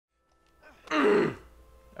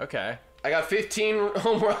Okay. I got 15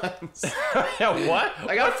 home runs. Yeah, what?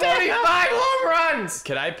 I got 45 home runs.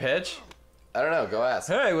 Can I pitch? I don't know. Go ask.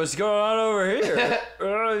 Hey, what's going on over here?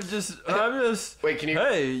 I'm just. Wait, can you?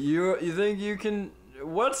 Hey, you think you can?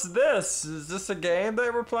 What's this? Is this a game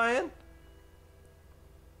that we're playing?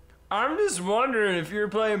 I'm just wondering if you're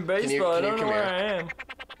playing baseball. I don't know where I am.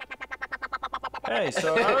 Hey,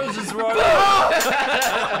 so I was just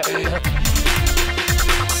wondering.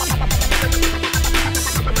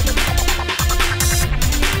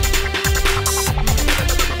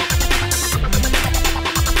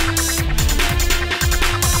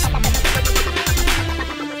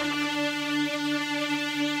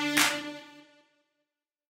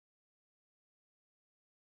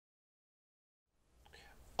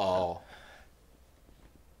 Oh.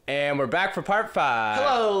 And we're back for part 5.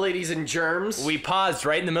 Hello, ladies and germs. We paused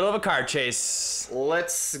right in the middle of a car chase.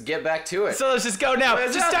 Let's get back to it. So let's just go now.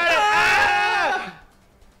 Let's just start it. Ah!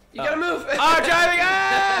 You gotta move. Oh, driving!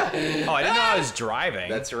 Ah! Oh, I didn't know I was driving.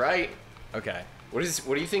 That's right. Okay. What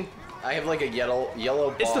do you think? I have like a yellow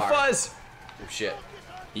bar. It's the fuzz. Oh shit.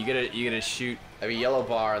 You gotta shoot. I have a yellow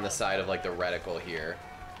bar on the side of like the reticle here.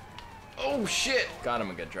 Oh shit. God, I'm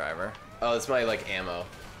a good driver. Oh, it's my like ammo.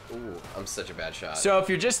 Ooh, I'm such a bad shot. So if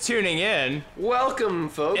you're just tuning in, welcome,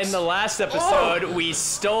 folks. in the last episode, we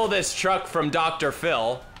stole this truck from Dr.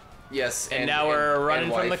 Phil. Yes, and now we're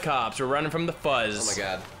running from the cops. We're running from the fuzz. Oh my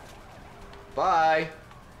god. Bye.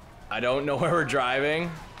 I don't know where we're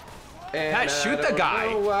driving. And Pat, shoot the guy. I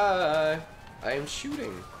don't know why. I am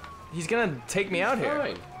shooting. He's gonna take me out here.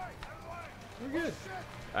 Fine. We're good.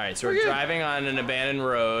 All right, so we're driving on an abandoned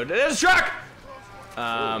road. There's a truck.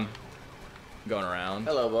 Ooh. Going around.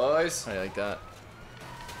 Hello, boys. How do you like that?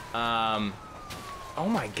 Oh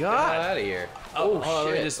my Get God. out of here. Oh,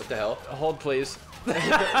 shit. What the hell? Hold, please. What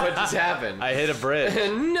just happened? I hit a bridge.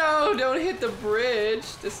 No, don't hit the bridge.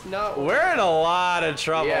 That's not. We're in a lot of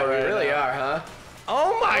trouble. Yeah, we right really now. are, huh?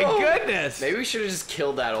 Oh my goodness. Maybe we should have just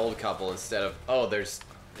killed that old couple instead of. Oh, there's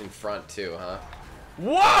in front too, huh?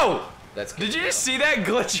 Whoa! That's. Did you just see that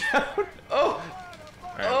glitch out? Oh.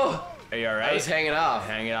 Right. Oh. Are you alright? I was hanging off.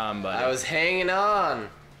 Hanging on, buddy. I was hanging on.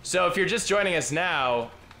 So if you're just joining us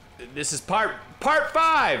now, this is part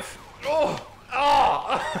 5. Oh.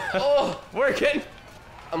 Oh. Oh. We're getting.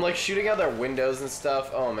 I'm like shooting out their windows and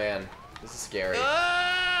stuff. Oh man, this is scary.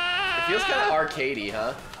 It feels kind of arcadey,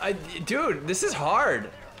 huh? Dude, this is hard.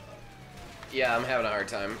 Yeah, I'm having a hard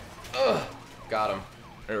time. Ugh. Got him.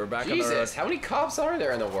 Right, we're back Jesus, on the road. how many cops are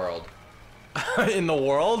there in the world? In the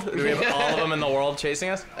world? Do we have all of them in the world chasing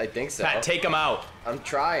us? I think so. Pat, take them out. I'm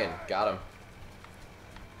trying. Got him.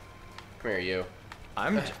 Come here, you.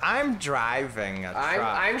 I'm driving a truck.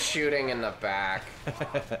 I'm shooting in the back.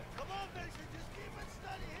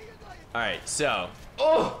 All right, so.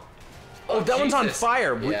 Oh. Oh, that one's on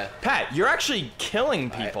fire. Yeah. Pat, you're actually killing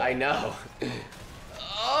people. I know.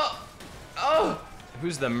 Oh. Oh.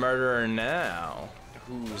 Who's the murderer now?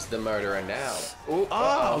 Who's the murderer now? Ooh,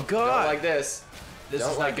 oh, God. Don't like this. This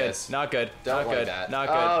Don't is like not good. this. Not good. Don't not like good. that. Not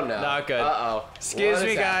good. Oh, no. Not good. Uh-oh. Excuse What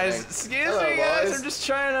me, is guys. happening? Excuse Hello, me, guys. boys. I'm just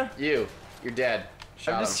trying to. You're dead.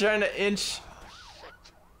 Shot I'm just him. trying to inch.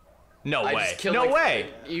 No I way. just killed, No like, way.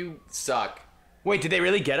 You suck. Wait, did they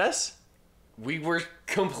really get us? We were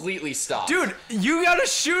completely stopped. Dude, you gotta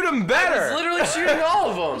shoot them better. I was literally shooting all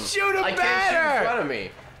of them. Shoot them I better. can't shoot in front of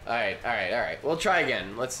me. All right. We'll try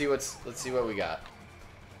again. Let's see what we got.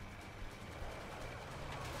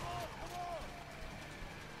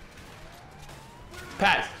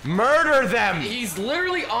 Pat, murder them. He's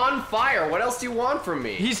literally on fire. What else do you want from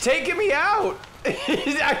me? He's taking me out.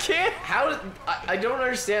 I can't. I don't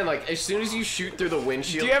understand. Like, as soon as you shoot through the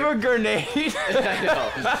windshield. Do you have a grenade? I know.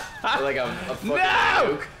 Like a fucking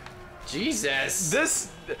nuke. Jesus. This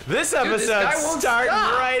this episode guy won't starting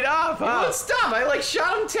stop. right off, He huh? won't stop. I like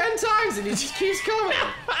shot him 10 times and he just keeps coming.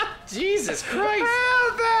 Jesus Christ.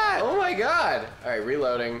 How that? Oh my God. All right,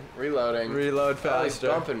 reloading. Reload Oh, he's faster.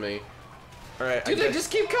 bumping me. All right, Dude, they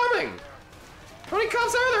just keep coming. How many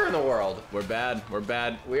cops are there in the world? We're bad. We're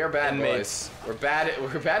bad. We are bad inmates. boys.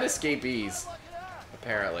 We're bad escapees.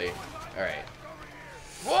 Apparently. All right.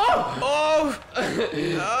 Whoa! Oh!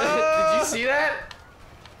 Did you see that?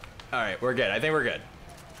 All right, we're good. I think we're good.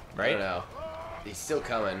 I Right? don't know. He's still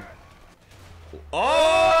coming. Oh!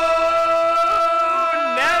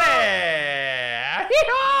 Nelly!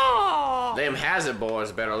 Them hazard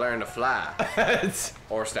boys better learn to fly.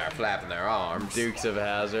 Or start flapping their arms. Dukes of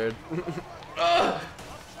Hazzard.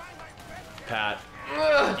 Pat,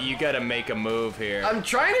 you gotta make a move here. I'm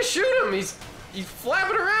trying to shoot him. He's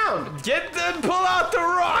flapping around. Pull out the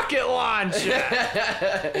rocket launcher.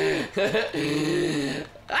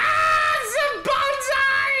 Ah, it's a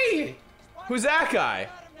bonsai! Who's that guy?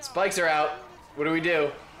 Spikes are out. What do we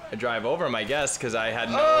do? I drive over him, I guess, because I had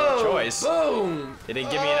no choice. Boom! They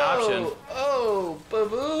didn't give me an option. Oh,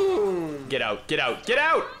 boom! Get out, get out, get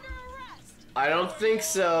out! I don't think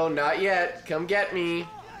so. Not yet. Come get me.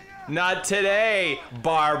 Not today,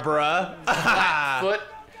 Barbara. Foot.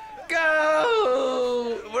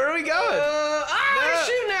 Go! Where are we going? They're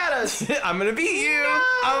shooting at us. I'm gonna beat you. No,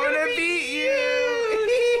 I'm gonna beat you.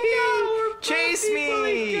 No, Chase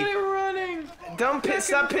me. Get it running. Don't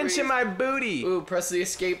stop pinching my booty. Ooh, press the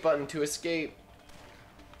escape button to escape.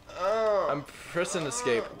 Oh. I'm pressing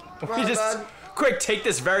escape. Come We on, just bud. quick take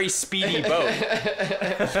this very speedy boat.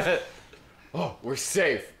 Oh, we're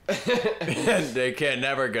safe. They can't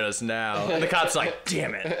never get us now. And the cops like,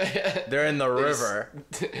 damn it. They're in the river.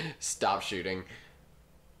 Stop shooting.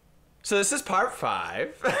 So this is part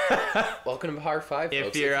 5. Welcome to part 5, If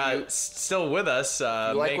folks. you're still with us,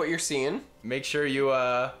 like what you're seeing, make sure you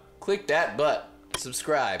click that butt.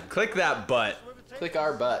 Subscribe. click that butt Click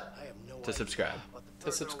our butt to subscribe.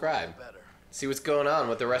 to subscribe. See what's going on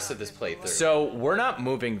with the rest of this playthrough. So we're not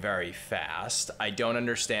moving very fast. I don't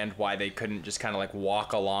understand why they couldn't just kind of like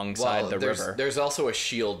walk alongside the river. There's also a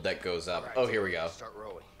shield that goes up. Oh, here we go. Start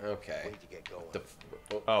rowing. Okay. Wait to get going.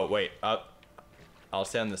 Oh wait, I'll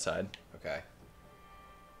stay on this side. Okay.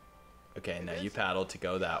 Okay, now you paddle to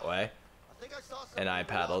go that way, I think I saw something. and I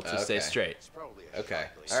paddle to stay Okay. straight. It's probably a Okay.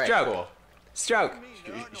 shot All right. Stroke. Cool. Stroke.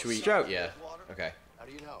 Should we? Stroke. Yeah. Okay. How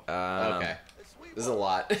do you know? Okay. This is a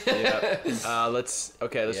lot. Yeah. Let's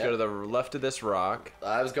Yep. go to the left of this rock.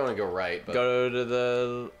 I was going to go right, but Go to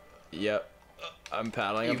the. Yep. I'm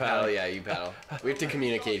paddling. you I'm paddle. paddling. Yeah, you paddle. We have to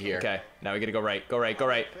communicate here. Okay. Now we gotta go right. Go right. Go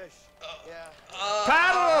right. Fish. Yeah.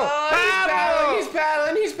 Paddle! Oh, he's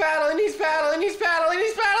paddling. He's paddling. He's paddling. He's paddling.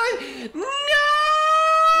 He's paddling. He's paddling.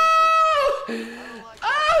 No!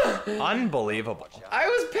 Ah! Unbelievable. I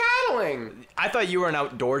was paddling. I thought you were an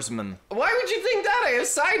outdoorsman. Why would you think that? I have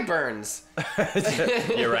sideburns.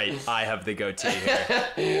 You're right. I have the goatee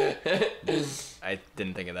here. I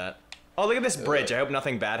didn't think of that. Oh, look at this bridge. I hope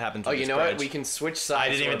nothing bad happens Oh, with you this know bridge. what? We can switch sides. I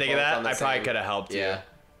didn't so even we're think of both that. on the I probably same- could have helped you. Yeah.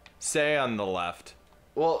 Stay on the left.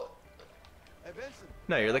 Well, Hey, Vincent.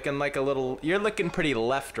 No, you're looking like a little. You're looking pretty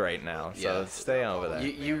left right now. So Yeah. stay over there.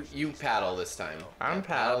 you paddle this time. I'm Yeah,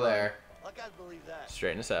 paddling. there. I can't believe that.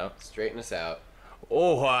 Straighten us out. Straighten us out.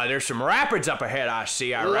 Oh, there's some rapids up ahead. I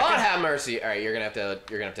see. I Lord reckon. have mercy. All right, you're gonna have to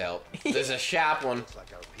help. There's a sharp one. It's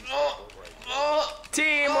like our piece of boat right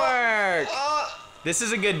Teamwork. This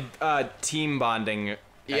is a good team bonding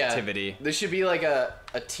Yeah. activity. This should be like a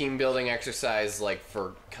team building exercise, like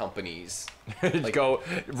for companies. Go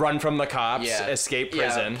run from the cops. Yeah. Escape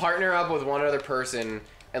prison. Yeah, partner up with one other person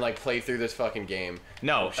and like play through this fucking game.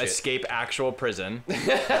 No, Oh, shit. escape actual prison.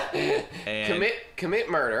 And Commit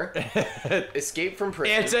murder. Escape from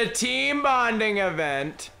prison. it's a team bonding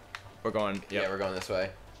event. We're going. Yep. Yeah, we're going this way.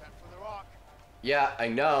 Check for the rock. Yeah, I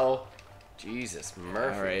know. Jesus,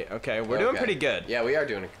 Murphy. All right. Okay, we're doing Okay. pretty good. Yeah, we are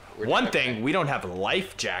doing it. One thing, we don't have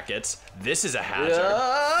life jackets. This is a hazard.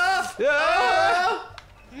 Ah! Ah!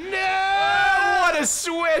 No! What a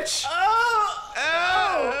switch!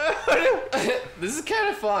 This is kind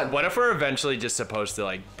of fun. What if we're eventually just supposed to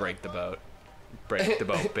like break the boat? Break the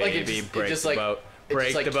boat, baby. it Break just, the like, boat. it Break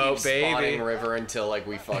just, like, the boat, keeps spawning baby. river until like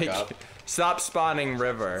we fuck up. Stop spawning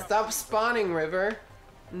river. Stop spawning river.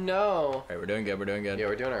 No. Alright, we're doing good. We're doing good. Yeah,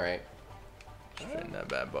 we're doing all right. Straighten that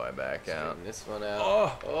bad boy back out. Getting this one out.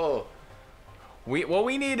 Oh. Oh. What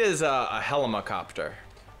we need is a helicopter.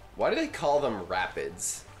 Why do they call them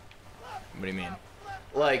rapids? What do you mean?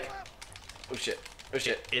 Like, oh shit. Oh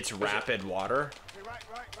shit. It's rapid water. Hey, right.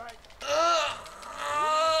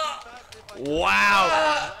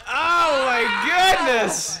 Wow! Oh my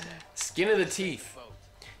goodness! Skin of the teeth.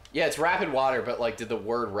 Yeah, it's rapid water, but like, did the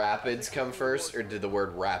word rapids come first, or did the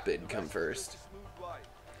word rapid come first?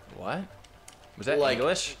 What? Was that Like-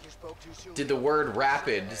 English? You spoke too soon. Did the word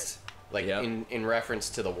rapids, like Yep. in reference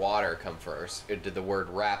to the water, come first, or did the word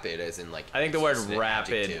rapid, as in like? I think the word just an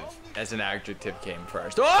rapid adjective? as an adjective came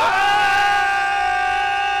first. Oh!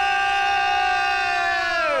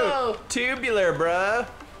 Tubular, bruh.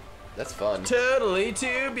 That's fun. Totally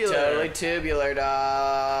tubular. Totally tubular, dog.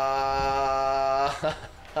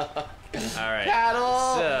 Alright.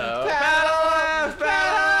 Paddle. So, Paddle. left,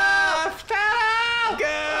 paddle left, paddle, go!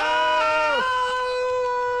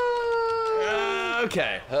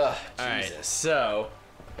 Okay. Ugh, Alright, Jesus. so,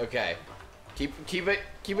 Okay. Keep it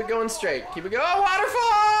going straight. Keep it going. Oh,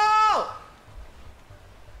 waterfall!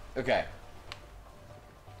 Okay.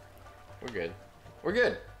 We're good. We're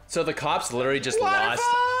good. so the cops literally just lost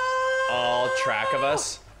all track of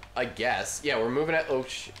us. I guess. Yeah, we're moving at. Oh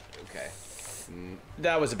shit. Okay.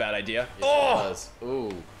 That was a bad idea. It was.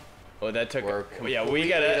 Ooh. Oh, that took. We're Yeah, we completely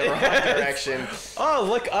gotta. the wrong direction. Oh,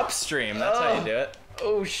 look upstream. That's how you do it.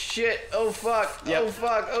 Oh shit. Oh fuck. Yep. Oh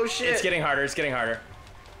fuck. Oh shit. It's getting harder. It's getting harder.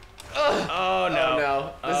 Ugh. Oh no. Oh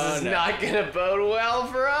no. This is no. not gonna bode well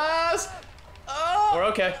for us. Oh. We're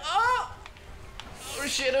okay. Oh. Oh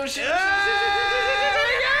shit. Oh shit.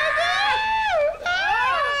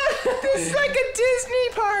 It's like a Disney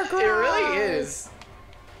park. It really is.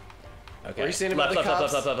 Okay. What are you saying about left, the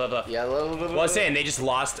left, cops? left. Yeah. Well, I was saying they just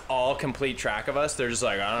lost all complete track of us. They're just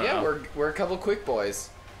like, I don't know. Yeah, we're a couple quick boys.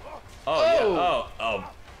 Oh, yeah.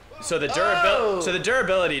 Oh. So the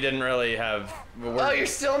durability didn't really have. Oh, you're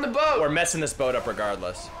still in the boat. We're messing this boat up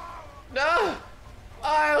regardless. No.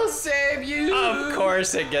 I'll save you. Of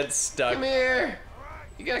course it gets stuck. Come here.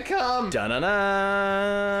 You gotta come.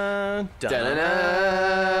 Da-na-na.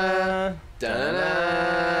 Da-na-na.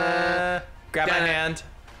 Da-na-na. Grab my hand.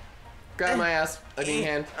 Grab my ass. I mean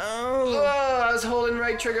hand. Oh. Oh, I was holding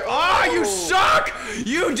right trigger. Oh, you suck!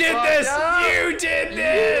 You did this! up. You did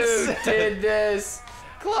this! You did this.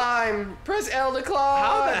 Climb. Press L to climb.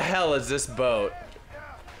 How the hell is this boat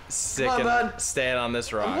Come on, bud. staying on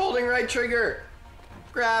this I'm rock? holding right trigger.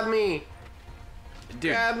 Grab me.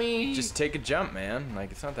 Dude, Grab me. just take a jump, man.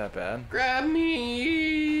 Like, it's not that bad. Grab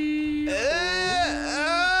me.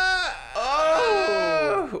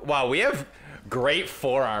 Oh! Wow, we have great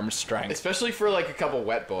forearm strength. Especially for like a couple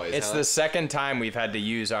wet boys. It's the second time we've had to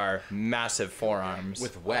use our massive forearms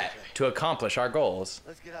with wet. to accomplish our goals.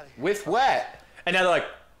 Let's get out of here. With wet. And now they're like,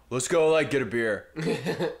 let's go, like, get a beer.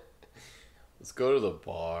 Let's go to the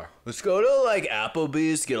bar. Let's go to, like,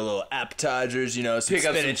 Applebee's, get a little appetizers, you know, some Pick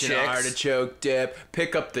up some spinach and chicks. artichoke dip.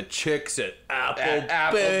 Pick up the chicks at Applebee's.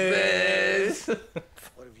 Applebee's.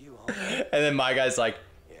 What have you, homie? And then my guy's like,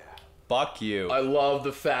 Yeah. fuck you. I love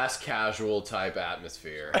the fast casual type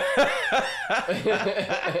atmosphere.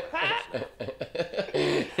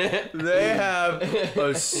 They have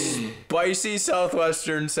a spicy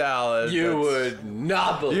southwestern salad. You that's- would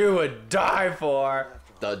not believe You would die for.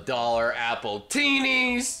 the dollar apple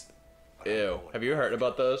teenies. Ew. Have you heard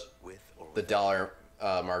about those? With or The dollar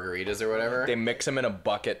margaritas or whatever. They mix them in a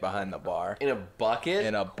bucket behind the bar. In a bucket?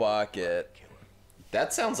 In a bucket.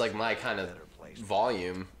 That sounds like my kind of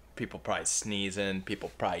volume. People probably sneezing,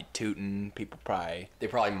 people probably tooting, people probably... They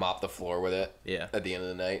probably mop the floor with it. Yeah. At the end of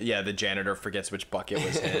the night. Yeah, the janitor forgets which bucket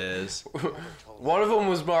was his. One of them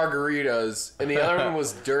was margaritas, and the other one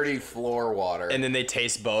was dirty floor water. And then they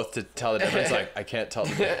taste both to tell the difference. Like, I can't tell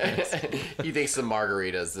the difference. He thinks the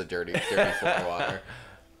margarita's the dirty floor water.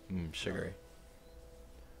 Sugary.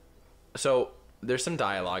 So, there's some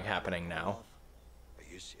dialogue happening now. Are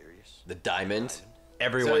you serious? The diamond.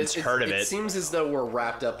 Everyone's heard of It it. seems as though we're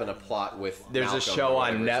wrapped up in a plot with. There's a Malcolm, show or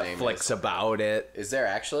on whatever his name Netflix about it. Is there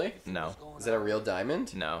actually? No. Is that a real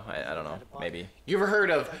diamond? No, I don't know. Maybe. You ever heard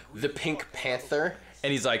of the Pink Panther?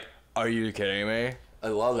 And he's like, are you kidding me? I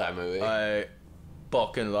love that movie. I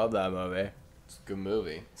fucking love that movie. It's a good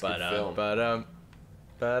movie. It's a good film. But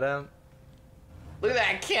Look at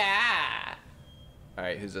that cat. all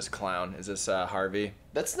right, who's this clown? Is this Harvey?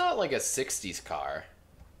 That's not like a '60s car.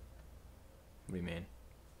 What do you mean?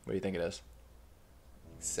 What do you think it is?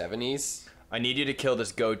 '70s? I need you to kill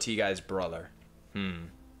this goatee guy's brother. No.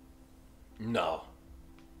 No.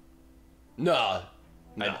 No.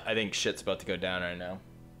 I think shit's about to go down right now.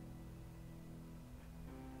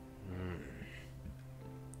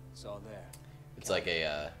 It's all there. It's like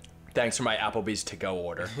a. Thanks for my Applebee's to-go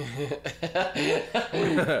order.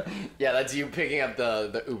 Yeah, that's you picking up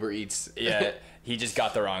the Uber Eats. Yeah, he just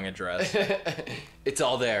got the wrong address. It's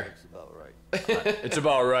all there. It's about right. It's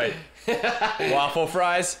about right. Waffle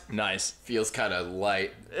fries? Nice. Feels kind of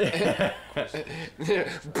light.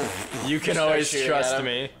 You can always shooting trust at him.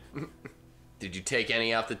 me. Did you take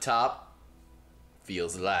any off the top?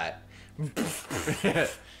 Feels light.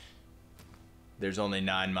 There's only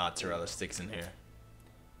 9 mozzarella sticks in here.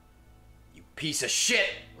 You piece of shit!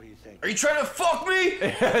 What do you think? Are you trying to fuck me?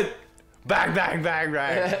 Bang, bang, bang,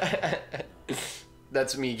 bang.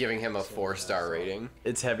 That's me giving him a 4-star rating.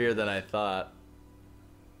 It's heavier than I thought.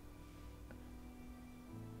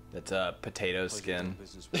 That's a potato skin.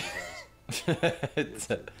 Business with you guys. It's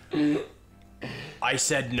I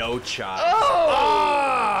said no, child. Oh!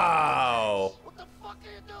 Oh! What the fuck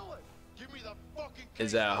are you doing? Give me the fucking key.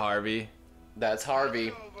 Is that Harvey? That's Harvey.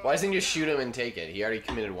 Why doesn't he just shoot him and take it? He already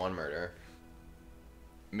committed 1 murder.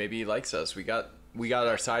 Maybe he likes us. We got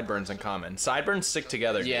our sideburns in common. Sideburns stick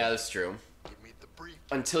together. Yeah, that's true. Give me the brief.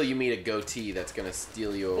 Until you meet a goatee that's gonna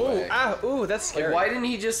steal you Ooh, away. ooh, that's scary. Like, why didn't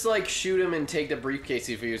he just, like, shoot him and take the briefcase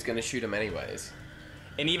if he was gonna shoot him anyways?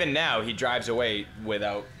 And even now, he drives away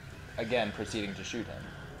without again proceeding to shoot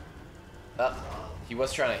him. He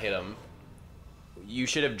was trying to hit him. You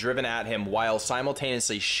should have driven at him while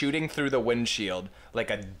simultaneously shooting through the windshield like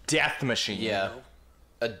a death machine. Yeah.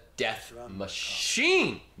 A death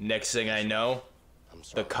machine. Next thing I know,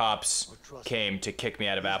 the cops came to kick me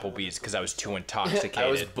out of Applebee's because I was too intoxicated. I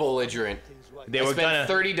was belligerent. They I were spent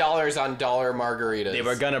 $30 on dollar margaritas. They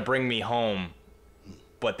were gonna bring me home,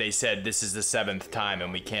 but they said this is the 7th time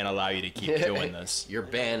and we can't allow you to keep doing this. You're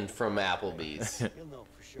banned from Applebee's.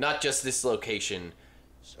 Not just this location,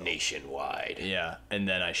 nationwide. Yeah, and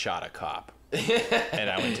then I shot a cop, and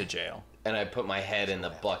I went to jail. And I put my head in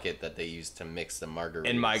the bucket that they used to mix the margaritas.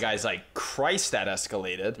 And my guy's like, Christ, that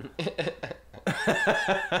escalated.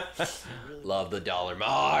 Love the dollar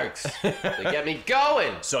marks. They get me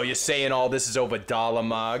going. So you're saying all this is over dollar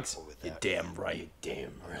mugs? You're damn right.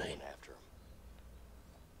 Damn right.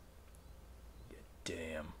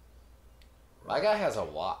 Damn. My guy has a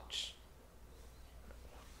watch.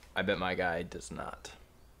 I bet my guy does not.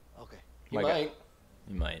 Okay. He My might.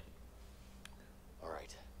 He might. All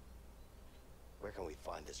right. Where can we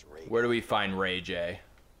find this Ray? Where do we find Ray J?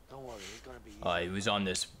 Don't worry, he's gonna be. He was on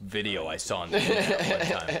this video I saw on the internet one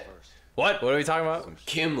time. First. What? What are we talking about?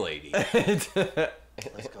 Kim lady. Let's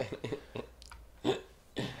go.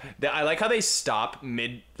 I like how they stop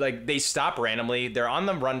they stop randomly. They're on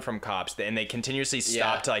the run from cops, and they continuously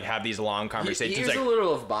stop Yeah. to like have these long conversations. Here's like, a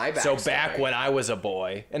little of my backstory. so back when I was a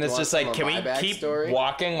boy, and it's want just some like, of can we my keep backstory?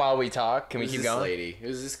 walking while we talk? Can we Who's keep this going? lady?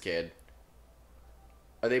 Who's this kid?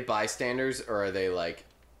 Are they bystanders or are they like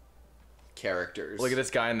characters? Look at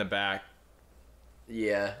this guy in the back.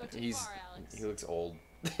 Yeah, Go too he's far, Alex. he looks old.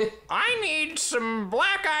 I need some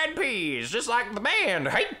black-eyed peas, just like the band.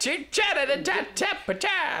 Hey,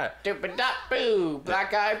 chit-chat-a-tat-tap-a-tat. Boo!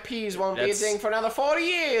 Black Eyed Peas won't be a That's- thing for another 40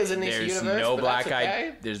 years in this There's universe. no but that's black-eyed.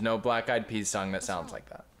 okay. There's no black-eyed peas song that sounds like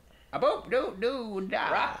that. A boop doo doo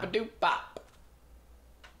da. Rap-a-doop bop.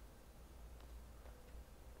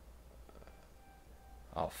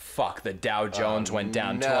 Oh fuck! The Dow Jones went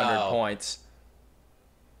down no. 200 points.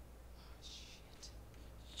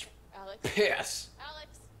 Alex. Piss. Alex.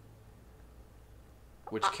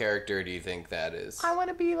 Which character do you think that is? I want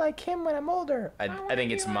to be like him when I'm older. I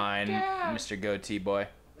think it's mine, Mr. Goatee Boy.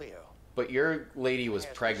 Leo. But your lady was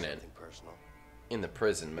ask you pregnant something personal. in the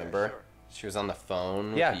prison, remember? sure. She was on the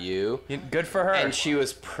phone Yeah. with you. Good for her. And she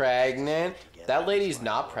was pregnant. That lady's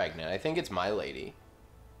not pregnant. I think it's my lady.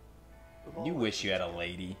 You wish you had a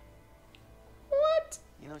lady. What?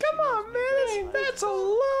 You know, Come she knows on, me better man. than I That's do. a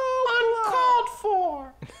low Uncalled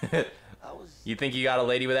for. I was You think you got a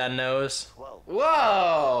lady with that nose? 12.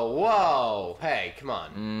 Whoa, whoa. Hey, come on.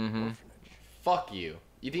 Mm-hmm. Fuck you.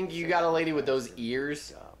 You think you got a lady with those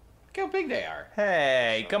ears? Look how big they are.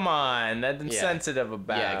 Hey, come on. That's Yeah. insensitive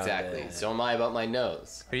about Yeah, exactly. it. So am I about my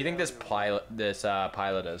nose. Who do you think this pilot is?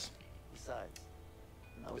 Besides,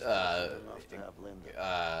 I was Uh, fortunate enough to have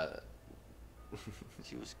Linda.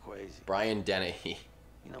 She was crazy. Brian Dennehy.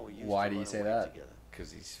 You know, we used Why to do you run say away that? together.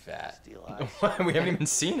 Because he's fat. Steal eyes. We haven't even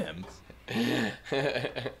seen him.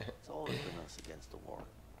 It's always been us against the world.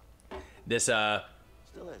 This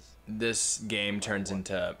Still is. this game turns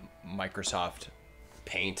into Microsoft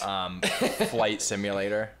Paint. Flight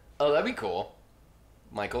Simulator. Oh, that'd be cool.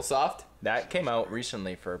 Microsoft? That came out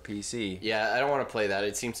recently for PC. Yeah, I don't want to play that.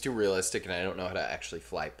 It seems too realistic, and I don't know how to actually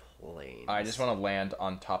fly planes. I just want to land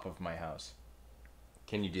on top of my house.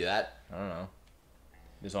 Can you do that? I don't know.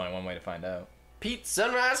 There's only one way to find out. Pete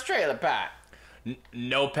Sunrise Trailer Park.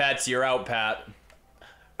 No pets, you're out, Pat.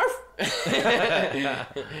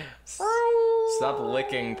 Stop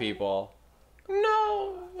licking people.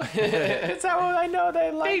 No. That's how I know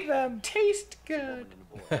they like them. Taste good.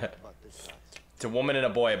 About this size. It's a woman and a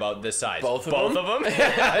boy about this size. Both of Both them? of them?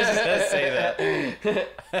 I was just gonna say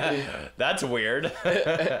that. That's weird.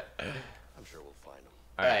 I'm sure we'll find them.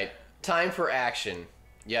 All right, time for action.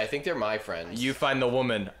 Yeah, I think they're my friends. You find the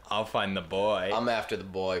woman, I'll find the boy. I'm after the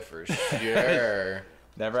boy for sure.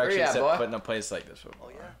 Never Where actually you at, set boy? foot in a place like this before. Oh,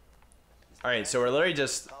 yeah? Alright, so we're literally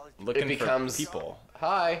just looking becomes- for people.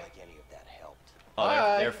 Hi. Like any of that helped. Oh,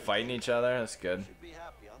 Hi. they're fighting each other? That's good. Should be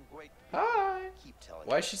happy. I'm great. Hi. Keep telling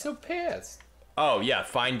Why is she so pissed? Oh, yeah,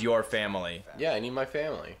 find your family. Yeah, I need my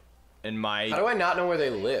family. And How do I not know where they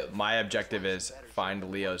live? my objective is find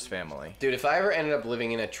Leo's family. Dude, if I ever ended up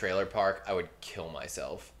living in a trailer park, I would kill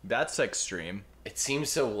myself. That's extreme. It seems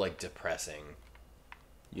so, like, depressing.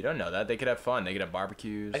 You don't know that. They could have fun. They could have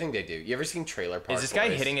barbecues. I think they do. You ever seen Trailer Park Is this guy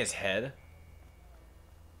Boys? hitting his head?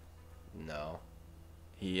 No.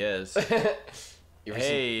 He is. You ever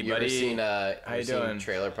Hey, seen, you buddy. Ever seen, How you seen doing?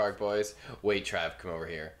 Trailer Park Boys? Wait, Trav, come over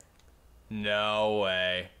here. No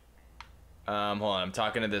way. Hold on. I'm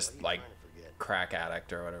talking to this like crack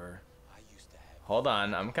addict or whatever. I used to have Hold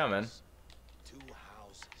on. I'm coming. 2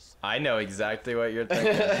 houses. I know exactly what you're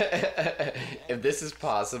thinking. If this is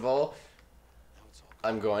possible, Now it's all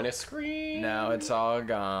I'm going to scream. Now it's all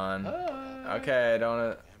gone. Okay,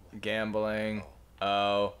 don't gambling.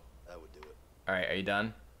 Oh. that would do it. All right. Are you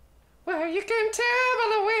done? Well, you can tell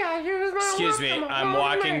by the way I use my Excuse me. walk, I'm walking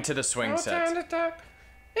walking man. to the swing No set. time to talk.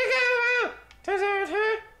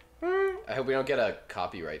 I hope we don't get a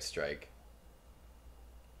copyright strike.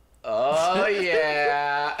 Oh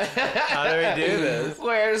yeah. How do we do this?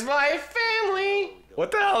 Where's my family?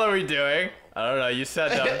 What the hell are we doing? I don't know. You said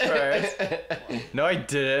that first. No, I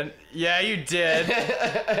didn't. Yeah, you did.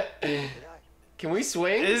 Can we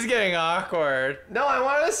swing? This is getting awkward. No, I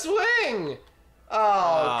want to swing.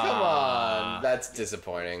 Oh, come on. That's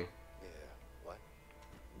disappointing. Yeah. What?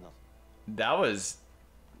 That was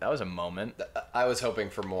a moment. I was hoping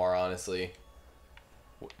for more, honestly.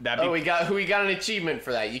 That'd be, Oh, we got an achievement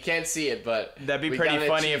for that. You can't see it, but that'd be we pretty got an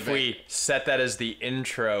funny if achievement. we set that as the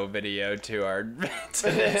intro video to our to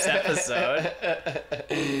this episode.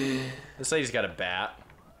 This lady's got a bat.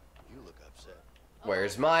 You look upset.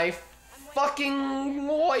 Where's my fucking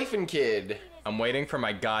wife and kid? I'm waiting for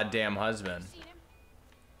my goddamn husband. Seen him?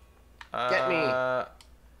 Get me. I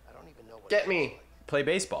don't even know what Get it me. looks like. Play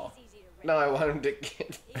baseball. It's easy to rent. No, I want him to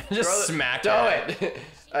get. Just Throw it- smack Throw it. it.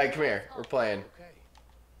 All right, come here. We're playing. Okay.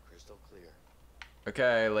 Crystal clear.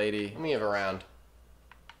 Okay, lady. Let me have a round.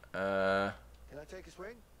 Can I take a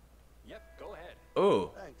swing? Yep, go ahead.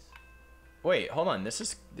 Ooh. Thanks. Wait, hold on. This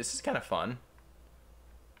is kind of fun.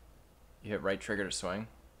 You hit right trigger to swing.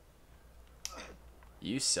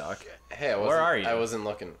 You suck. Hey, Where are you? I wasn't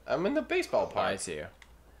looking. I'm in the baseball Oh, park. I see you.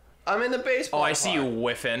 I'm in the baseball Oh, I see you park.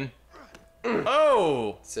 whiffing.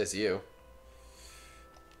 Oh. Says you.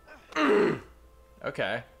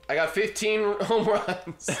 Okay. I got 15 home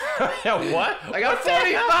runs. Yeah, what? I got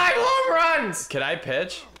 45 home runs. Can I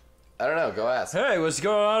pitch? I don't know. Go ask. Hey, what's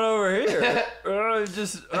going on over here? I'm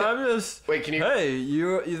just. Wait, can you? Hey,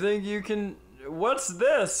 you think you can? What's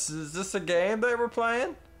this? Is this a game that we're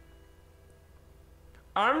playing?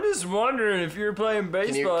 I'm just wondering if you're playing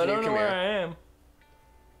baseball. I can you don't know come where here? I am.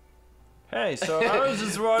 Hey, so I was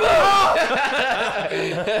just wondering.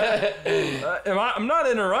 I'm not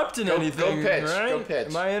interrupting anything, pitch, right? go pitch.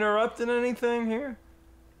 Am I interrupting anything here?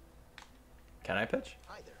 Can I pitch?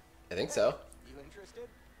 Hi there. I think so. You interested?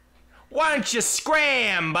 Why don't you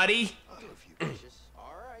scram, buddy? I'll do a few pitches.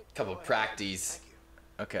 All right. Couple Go ahead. practice.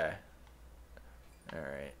 Thank you. Okay. All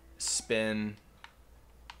right. Spin.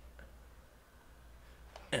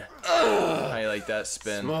 How you like that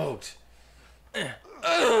spin? Smoked.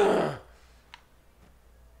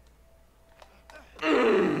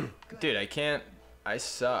 Dude, I can't. I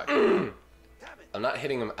suck. I'm not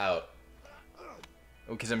hitting him out.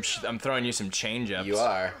 Because I'm throwing you some change-ups. You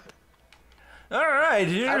are. All right,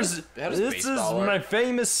 How does this is baseball work? my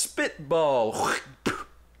famous spitball. All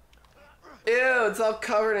Ew, it's all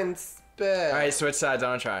covered in spit. right, switch sides. I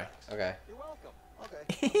want to try. Okay. You're welcome.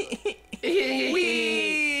 Okay.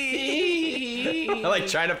 I like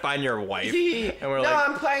trying to find your wife, and we're No, like,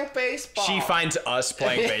 I'm playing baseball. she finds us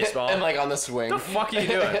playing baseball. and like on the swing. What the fuck are you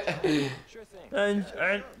doing? Sure thing.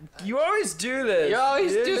 And you always do this. You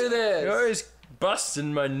always do this. You're always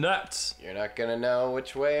busting my nuts. You're not gonna know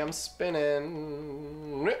which way I'm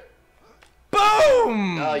spinning.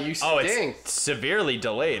 Boom! Oh, you Oh, stink. it's severely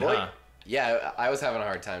delayed, Boy. huh? Yeah, I was having a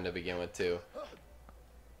hard time to begin with too.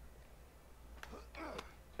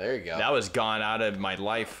 There you go. That was gone out of my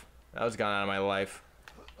life. That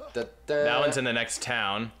one's in the next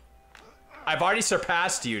town. I've already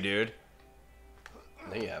surpassed you, dude.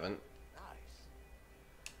 No, you haven't.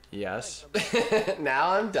 Yes. Now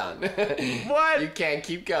I'm done. What? You can't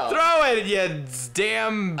keep going. Throw it, you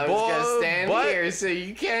damn I'm boy. just gonna stand What? here so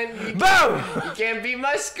you can't. Boom! You can't beat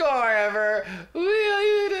my score ever.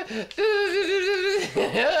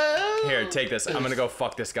 Here, take this. I'm gonna go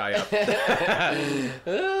fuck this guy up.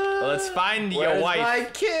 Let's find your Where's wife. my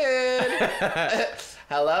kid?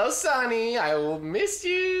 Hello, Sonny. I will miss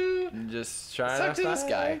you. Just trying Talk to this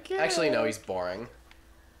find guy. my kid. Actually, no, he's boring.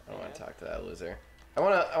 I don't want to talk to that loser. I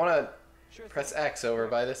wanna press X over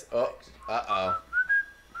by this. Oh, uh-oh.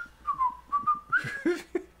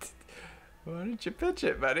 Why don't you pitch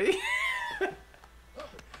it, buddy?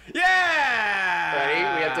 Yeah! Ready?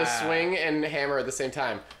 We have to swing and hammer at the same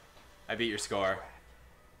time. I beat your score.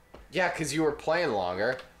 Yeah, because you were playing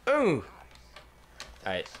longer. Ooh.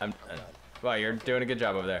 Alright, wow, you're doing a good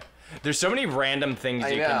job over there. There's so many random things I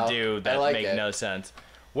you know. can do I that like make it. no sense.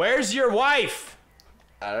 Where's your wife?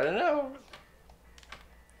 I don't know.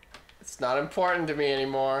 It's not important to me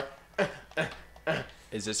anymore.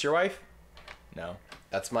 Is this your wife? No.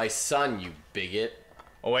 That's my son, you bigot.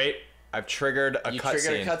 Oh wait, I've triggered a You cutscene.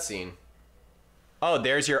 triggered a cutscene. Oh,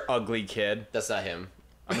 there's your ugly kid. That's not him.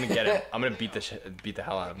 I'm gonna get him. I'm gonna beat the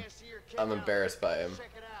hell out of him. I'm embarrassed by him.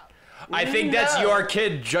 I think that's No. your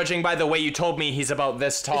kid, judging by the way you told me he's about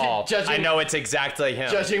this tall. Judging- I know it's exactly him.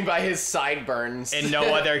 Judging by his sideburns. And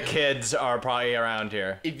no other kids are probably around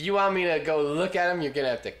here. If you want me to go look at him, you're gonna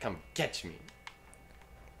have to come catch me.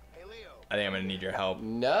 I think I'm gonna need your help.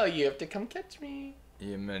 No, you have to come catch me.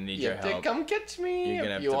 I'm gonna need You your have to help. come catch me. You're gonna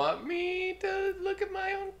If have you to- want me to look at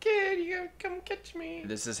my own kid, you gotta come catch me.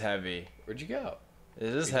 This is heavy. Where'd you go?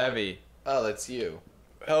 This is heavy. Oh, that's you.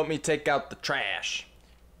 Help me take out the trash.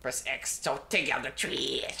 Press X to take out the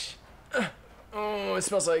trash. Oh, it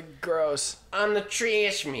smells like gross. I'm the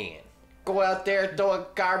trash man. Go out there, throw a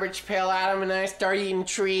garbage pail at him, and I start eating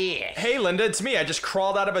trash. Hey, Linda, it's me. I just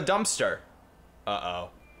crawled out of a dumpster. Uh-oh.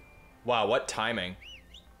 Wow, what timing.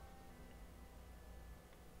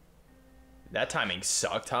 That timing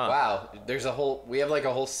sucked, huh? Wow, we have like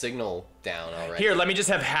a whole signal down already. Here, let me just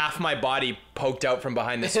have half my body poked out from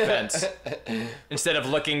behind this fence. Instead of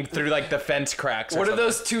looking through, like, the fence cracks. What are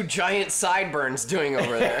those two giant sideburns doing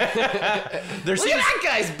over there? There Look at that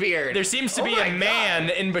guy's beard! There seems to Oh be my a man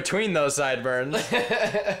in between those sideburns. Look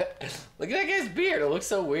at that guy's beard, it looks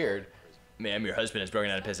so weird. Ma'am, your husband is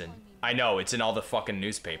broken out of prison. I know, it's in all the fucking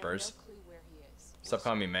newspapers. No clue where he is. Stop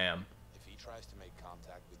calling me ma'am. If he tries to make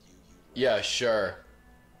contact with you, Yeah, sure.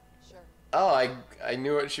 Sure. Oh, I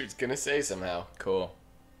knew what she was gonna say somehow. Cool.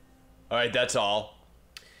 Alright, that's all.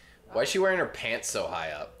 Why is she wearing her pants so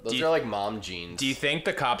high up? Those Do you- are like mom jeans. Do you think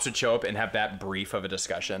the cops would show up and have that brief of a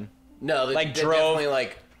discussion? No, like, they drove definitely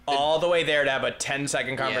like All the way there to have a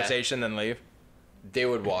 10-second conversation, then leave? they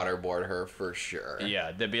would waterboard her for sure.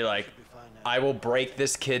 Yeah, they'd be like, I will break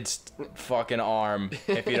this kid's fucking arm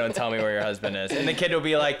if you don't tell me where your husband is. And the kid will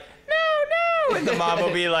be like, no, no. And the mom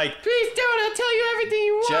will be like, Please don't. I'll tell you everything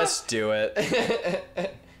you want. just do it.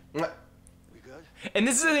 we good? And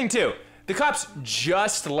this is the thing, too. The cops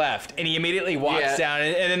just left, and he immediately walks Yeah. down,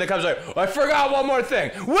 and then the cops are like, I forgot one more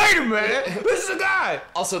thing. Wait a minute. This is the guy.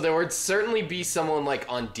 Also, there would certainly be someone like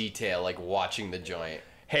on detail, like watching the joint.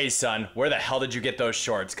 Hey, son, where the hell did you get those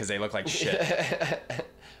shorts? Because they look like shit.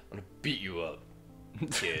 I'm gonna beat you up,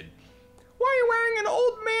 kid. Why are you wearing an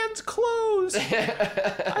old man's clothes?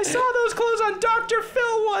 I saw those clothes on Dr.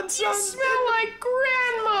 Phil once. You smell like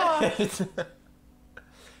grandma.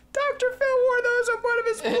 Dr. Phil wore those on one of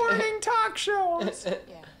his morning talk shows. Yeah.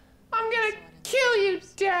 I'm gonna kill you,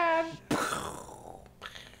 Dad.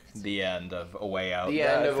 The end of A Way Out. The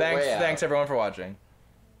end of A thanks, Way Out. Thanks, everyone, for watching.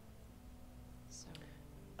 So,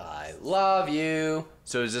 I love you.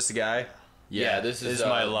 So is this the guy? Yeah, this is,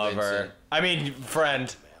 my lover. Vincent. I mean,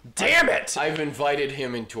 friend. Damn it! I've invited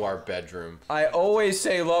him into our bedroom. I always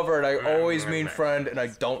say lover, and I always mean friend, and I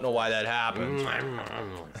don't know why that happens.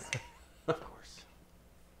 Of course.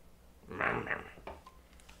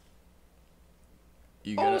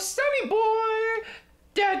 You Oh, gotta Sonny boy,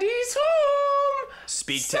 Daddy's home.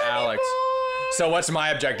 speak to Sonny Alex. boy. So what's my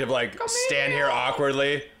objective? Like, Come stand here. here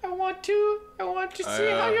awkwardly? I want to see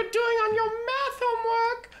how you're doing on your math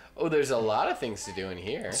homework. Oh, there's a lot of things to do in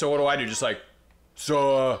here. So what do? Just like,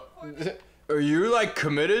 so, are you, like,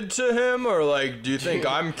 committed to him, or, like, do you think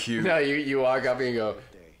I'm cute? No, you walk up and you go,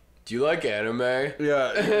 do you like anime?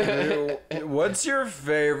 Yeah. What's your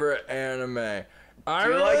favorite anime? I Do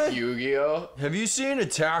you really- like Yu-Gi-Oh? Have you seen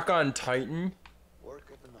Attack on Titan?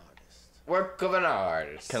 Work of an artist. Work of an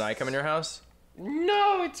artist. Can I come in your house?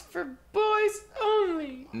 No, it's for boys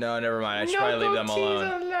only. No, never mind. I should No probably leave them goatees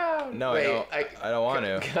alone. allowed. No, Wait, I don't want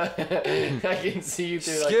to. I can see you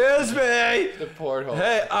through like Excuse me. the porthole.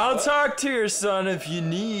 Hey, I'll talk to your son if you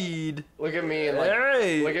need. Look at me and like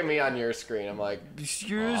Hey. look at me on your screen. I'm like,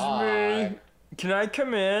 Excuse Hi. me. Can I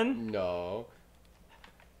come in? no.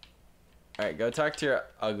 All right, go talk to your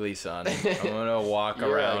ugly son. I'm gonna walk You're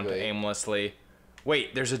around ugly. aimlessly.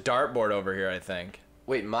 Wait, there's a dartboard over here, I think.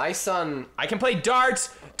 Wait, my son. I can play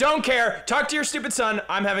darts. Don't care. Talk to your stupid son.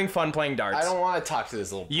 I'm having fun playing darts. I don't want to talk to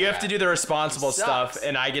this little. You have to do the responsible He sucks. stuff,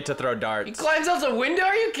 and I get to throw He darts. climbs out the window.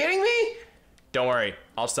 Are you kidding me? Don't worry,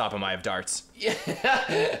 I'll stop him. I have darts.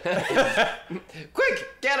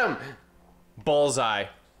 Quick, get him! Bullseye.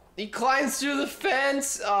 He climbs through the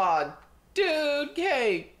fence. Aw, dude.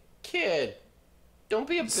 Hey, kid. Don't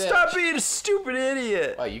be a bitch. Stop being a stupid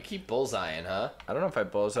idiot. Wow, you keep bullseyeing, huh? I don't know if I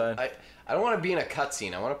bullseye. I don't want to be in a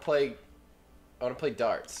cutscene. I want to play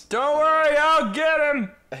darts. Don't worry, I'll get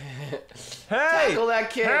him. Hey, Tackle that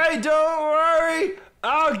kid. hey, don't worry,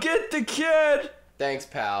 I'll get the kid. Thanks,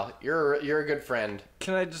 pal. You're a good friend.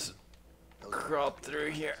 Can I just? crawl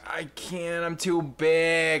through here. I can't. I'm too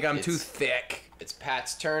big. I'm too It's- thick. It's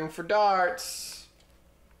Pat's turn for darts.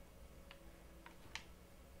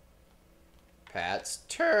 Pat's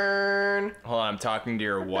turn. Hold on. I'm talking to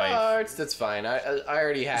your wife. Darts. That's fine. I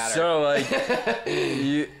already had her. So, like,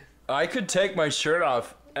 I could take my shirt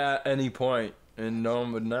off at any point, and no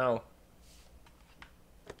one would know.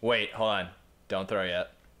 Wait, hold on. Don't throw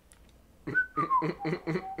yet.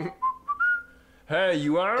 Hey,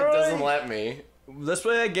 you It alright? doesn't let me. Let's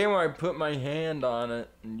play that game where I put my hand on it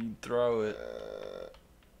and you throw it.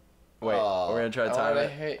 Wait, Oh, we're gonna try to I time wanna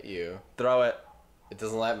it. hit you. Throw it. It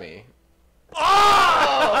doesn't let me.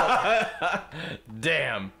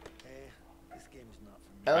 Damn. This game is not for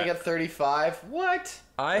me. I only got 35. What?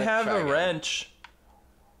 I Let's have try a again. wrench.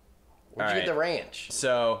 Where'd you get the ranch?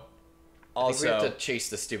 So, I think we also, have to chase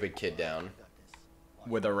the stupid kid down.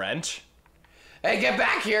 with a wrench? Hey, get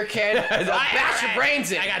back here, kid! I'll bash your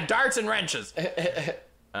brains in! I got darts and wrenches.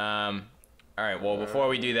 Alright, well, before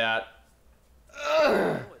we do that,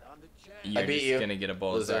 you're beat just you. gonna get a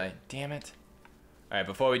bullseye. Loser. Damn it. Alright,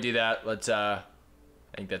 before we do that, let's, I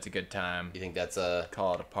think that's a good time. You think that's a...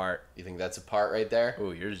 Call it a part. You think that's a part right there?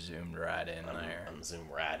 Ooh, you're zoomed right in there. I'm zoom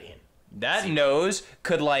right in. That nose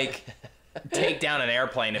could, like, take down an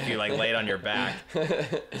airplane if you, like, laid on your back.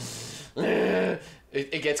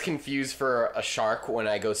 It gets confused for a shark when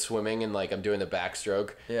I go swimming and, like, I'm doing the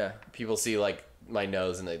backstroke. Yeah. People see, like, my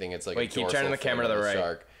nose and they think it's, like, Wait, a keep dorsal turning the fin camera to of the a right.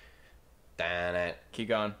 Shark. Dan it. Keep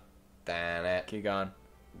going. Dan it. Keep going.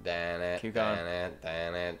 Dan it. Keep going. Dan it.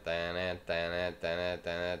 Dan it. Dan it. Dan it. Dan it.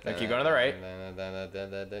 Dan it. Now keep going to the right.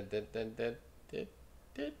 right.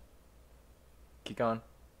 Keep going.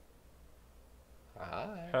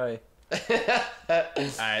 Hi. Hi.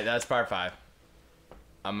 Alright, that's part 5.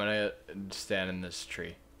 I'm gonna stand in this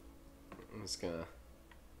tree. I'm just gonna...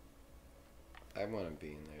 I want to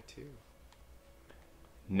be in there too.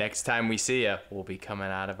 Next time we see ya, we'll be coming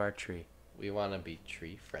out of our tree. We want to be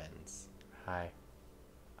tree friends. Hi.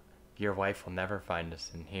 Your wife will never find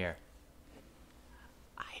us in here.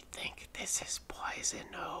 I think this is poison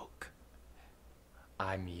oak.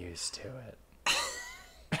 I'm used to it.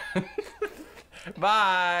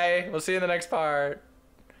 Bye! We'll see you in the next part.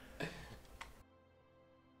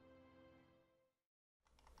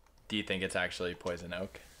 Do you think it's actually poison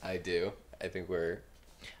oak? I do. I think we're...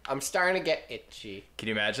 I'm starting to get itchy. Can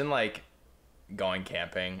you imagine, like, going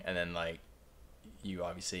camping and then, like, you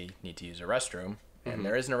obviously need to use a restroom, and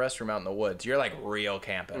there isn't a restroom out in the woods. You're, like, real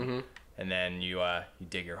camping. And then you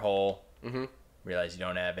dig your hole, realize you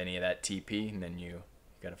don't have any of that TP, and then you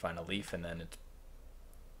gotta find a leaf, and then it's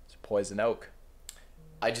poison oak.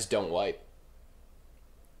 I just don't wipe.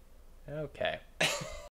 Okay.